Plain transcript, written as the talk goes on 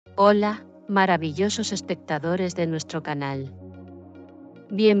Hola, maravillosos espectadores de nuestro canal.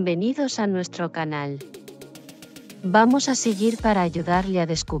 Bienvenidos a nuestro canal. Vamos a seguir para ayudarle a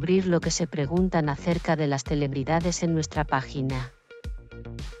descubrir lo que se preguntan acerca de las celebridades en nuestra página.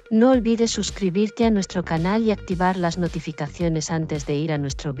 No olvides suscribirte a nuestro canal y activar las notificaciones antes de ir a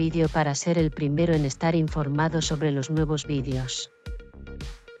nuestro vídeo para ser el primero en estar informado sobre los nuevos vídeos.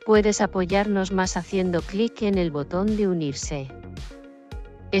 Puedes apoyarnos más haciendo clic en el botón de unirse.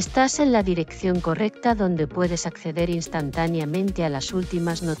 Estás en la dirección correcta donde puedes acceder instantáneamente a las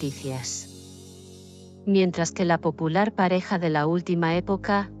últimas noticias. Mientras que la popular pareja de la última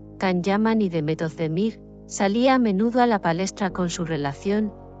época, Yaman y Demet Özdemir, salía a menudo a la palestra con su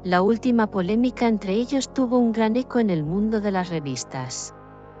relación, la última polémica entre ellos tuvo un gran eco en el mundo de las revistas.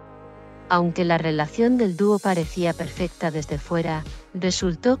 Aunque la relación del dúo parecía perfecta desde fuera,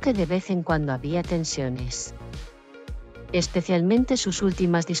 resultó que de vez en cuando había tensiones. Especialmente sus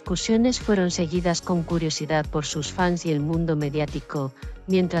últimas discusiones fueron seguidas con curiosidad por sus fans y el mundo mediático,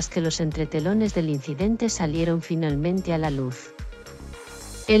 mientras que los entretelones del incidente salieron finalmente a la luz.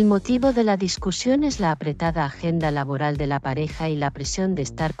 El motivo de la discusión es la apretada agenda laboral de la pareja y la presión de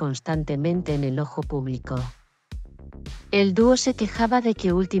estar constantemente en el ojo público. El dúo se quejaba de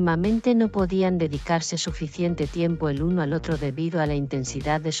que últimamente no podían dedicarse suficiente tiempo el uno al otro debido a la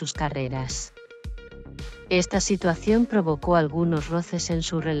intensidad de sus carreras. Esta situación provocó algunos roces en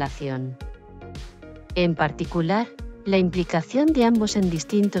su relación. En particular, la implicación de ambos en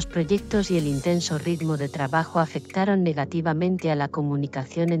distintos proyectos y el intenso ritmo de trabajo afectaron negativamente a la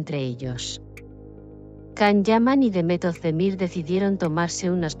comunicación entre ellos. Yaman y Demet Özdemir decidieron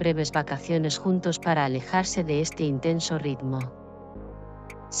tomarse unas breves vacaciones juntos para alejarse de este intenso ritmo.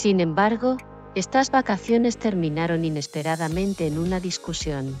 Sin embargo, estas vacaciones terminaron inesperadamente en una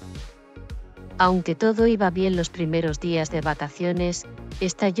discusión. Aunque todo iba bien los primeros días de vacaciones,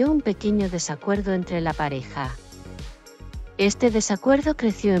 estalló un pequeño desacuerdo entre la pareja. Este desacuerdo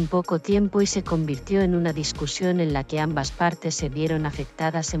creció en poco tiempo y se convirtió en una discusión en la que ambas partes se vieron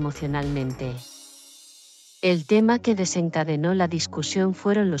afectadas emocionalmente. El tema que desencadenó la discusión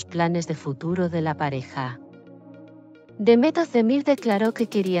fueron los planes de futuro de la pareja. Demet Özdemir declaró que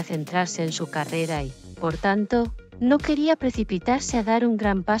quería centrarse en su carrera y, por tanto, no quería precipitarse a dar un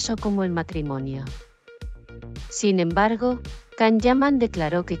gran paso como el matrimonio. Sin embargo, Yaman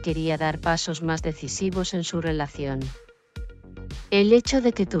declaró que quería dar pasos más decisivos en su relación. El hecho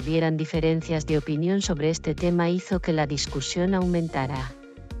de que tuvieran diferencias de opinión sobre este tema hizo que la discusión aumentara.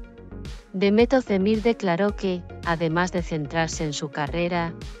 Demet Özdemir declaró que, además de centrarse en su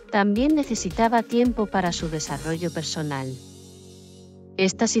carrera, también necesitaba tiempo para su desarrollo personal.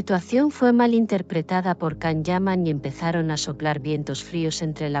 Esta situación fue malinterpretada por Yaman y empezaron a soplar vientos fríos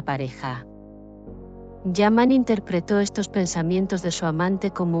entre la pareja. Yaman interpretó estos pensamientos de su amante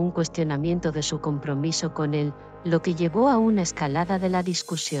como un cuestionamiento de su compromiso con él, lo que llevó a una escalada de la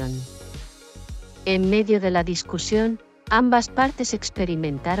discusión. En medio de la discusión, ambas partes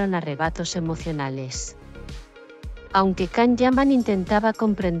experimentaron arrebatos emocionales. Aunque Yaman intentaba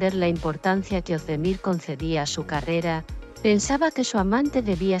comprender la importancia que Özdemir concedía a su carrera, pensaba que su amante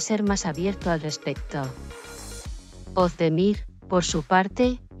debía ser más abierto al respecto. Özdemir, por su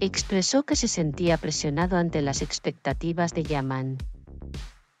parte, expresó que se sentía presionado ante las expectativas de Yaman.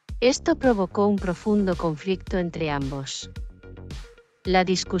 Esto provocó un profundo conflicto entre ambos. La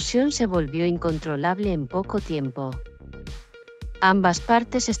discusión se volvió incontrolable en poco tiempo. Ambas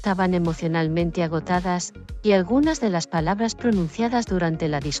partes estaban emocionalmente agotadas, y algunas de las palabras pronunciadas durante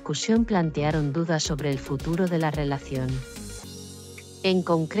la discusión plantearon dudas sobre el futuro de la relación. En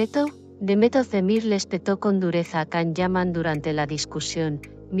concreto, Demet Özdemir le espetó con dureza a Yaman durante la discusión: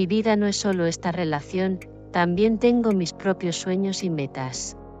 «Mi vida no es solo esta relación, también tengo mis propios sueños y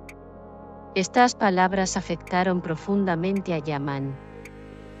metas». Estas palabras afectaron profundamente a Yaman.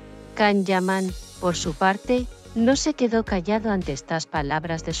 Yaman, por su parte, no se quedó callado ante estas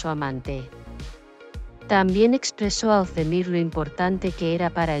palabras de su amante. También expresó a Özdemir lo importante que era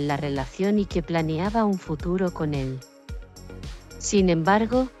para él la relación y que planeaba un futuro con él. Sin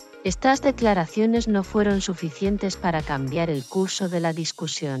embargo, estas declaraciones no fueron suficientes para cambiar el curso de la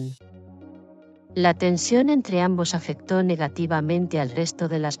discusión. La tensión entre ambos afectó negativamente al resto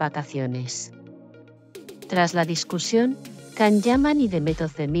de las vacaciones. Tras la discusión, Yaman y Demet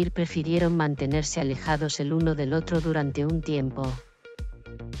Özdemir prefirieron mantenerse alejados el uno del otro durante un tiempo.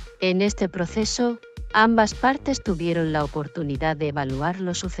 En este proceso, ambas partes tuvieron la oportunidad de evaluar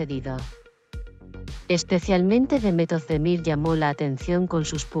lo sucedido. Especialmente Demet Özdemir llamó la atención con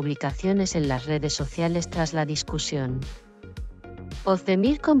sus publicaciones en las redes sociales tras la discusión.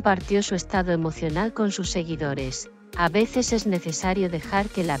 Özdemir compartió su estado emocional con sus seguidores, a veces es necesario dejar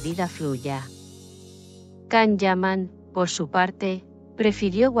que la vida fluya. Yaman, por su parte,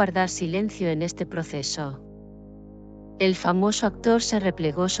 prefirió guardar silencio en este proceso. El famoso actor se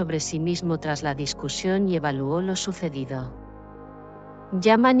replegó sobre sí mismo tras la discusión y evaluó lo sucedido.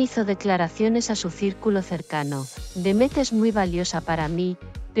 Yaman hizo declaraciones a su círculo cercano: Demet es muy valiosa para mí,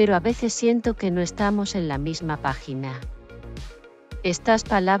 pero a veces siento que no estamos en la misma página. Estas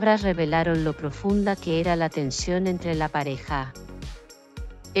palabras revelaron lo profunda que era la tensión entre la pareja.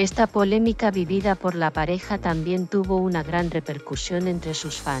 Esta polémica vivida por la pareja también tuvo una gran repercusión entre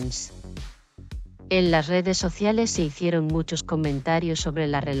sus fans. En las redes sociales se hicieron muchos comentarios sobre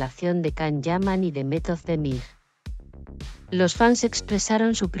la relación de Yaman y Demet Özdemir. Los fans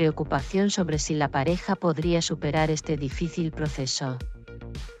expresaron su preocupación sobre si la pareja podría superar este difícil proceso.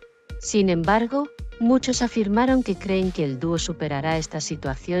 Sin embargo, muchos afirmaron que creen que el dúo superará esta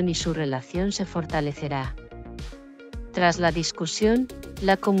situación y su relación se fortalecerá. Tras la discusión,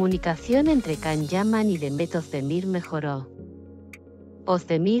 la comunicación entre Yaman y Demet Özdemir mejoró.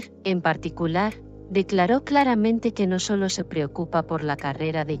 Özdemir, en particular, declaró claramente que no solo se preocupa por la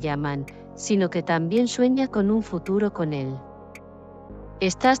carrera de Yaman, sino que también sueña con un futuro con él.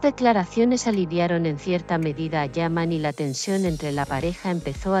 Estas declaraciones aliviaron en cierta medida a Yaman y la tensión entre la pareja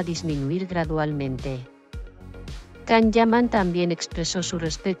empezó a disminuir gradualmente. Yaman también expresó su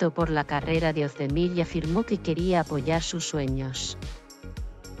respeto por la carrera de Özdemir y afirmó que quería apoyar sus sueños.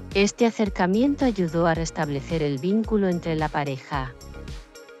 Este acercamiento ayudó a restablecer el vínculo entre la pareja.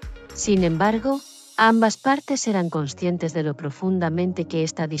 Sin embargo, ambas partes eran conscientes de lo profundamente que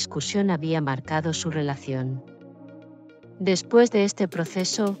esta discusión había marcado su relación. Después de este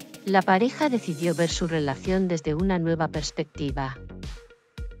proceso, la pareja decidió ver su relación desde una nueva perspectiva.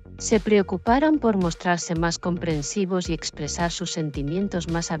 Se preocuparon por mostrarse más comprensivos y expresar sus sentimientos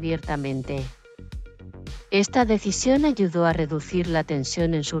más abiertamente. Esta decisión ayudó a reducir la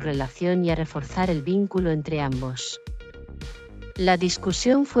tensión en su relación y a reforzar el vínculo entre ambos. La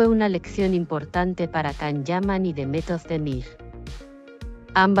discusión fue una lección importante para Yaman y Demet Özdemir.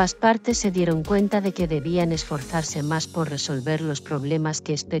 Ambas partes se dieron cuenta de que debían esforzarse más por resolver los problemas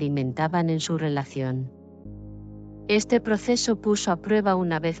que experimentaban en su relación. Este proceso puso a prueba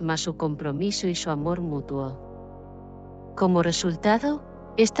una vez más su compromiso y su amor mutuo. Como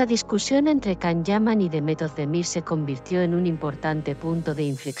resultado, esta discusión entre Yaman y Demet Özdemir se convirtió en un importante punto de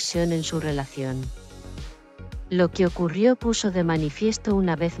inflexión en su relación. Lo que ocurrió puso de manifiesto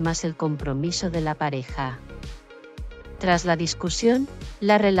una vez más el compromiso de la pareja. Tras la discusión,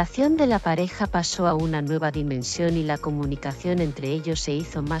 la relación de la pareja pasó a una nueva dimensión y la comunicación entre ellos se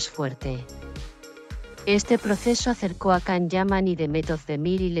hizo más fuerte. Este proceso acercó a Yaman y Demet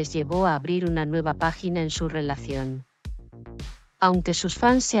Özdemir y les llevó a abrir una nueva página en su relación. Aunque sus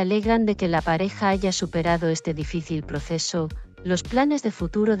fans se alegran de que la pareja haya superado este difícil proceso, los planes de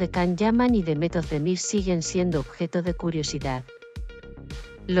futuro de Yaman y Demet Özdemir siguen siendo objeto de curiosidad.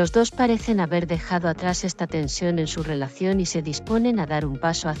 Los dos parecen haber dejado atrás esta tensión en su relación y se disponen a dar un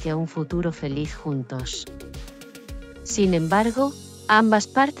paso hacia un futuro feliz juntos. Sin embargo, ambas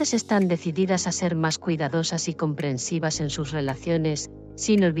partes están decididas a ser más cuidadosas y comprensivas en sus relaciones,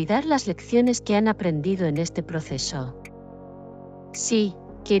 sin olvidar las lecciones que han aprendido en este proceso. Sí,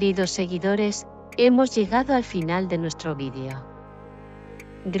 queridos seguidores, hemos llegado al final de nuestro vídeo.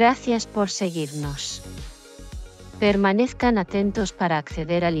 Gracias por seguirnos. Permanezcan atentos para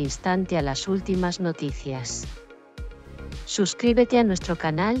acceder al instante a las últimas noticias. Suscríbete a nuestro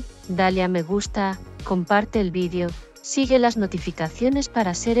canal, dale a me gusta, comparte el vídeo, sigue las notificaciones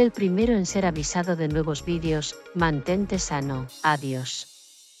para ser el primero en ser avisado de nuevos vídeos. Mantente sano. Adiós.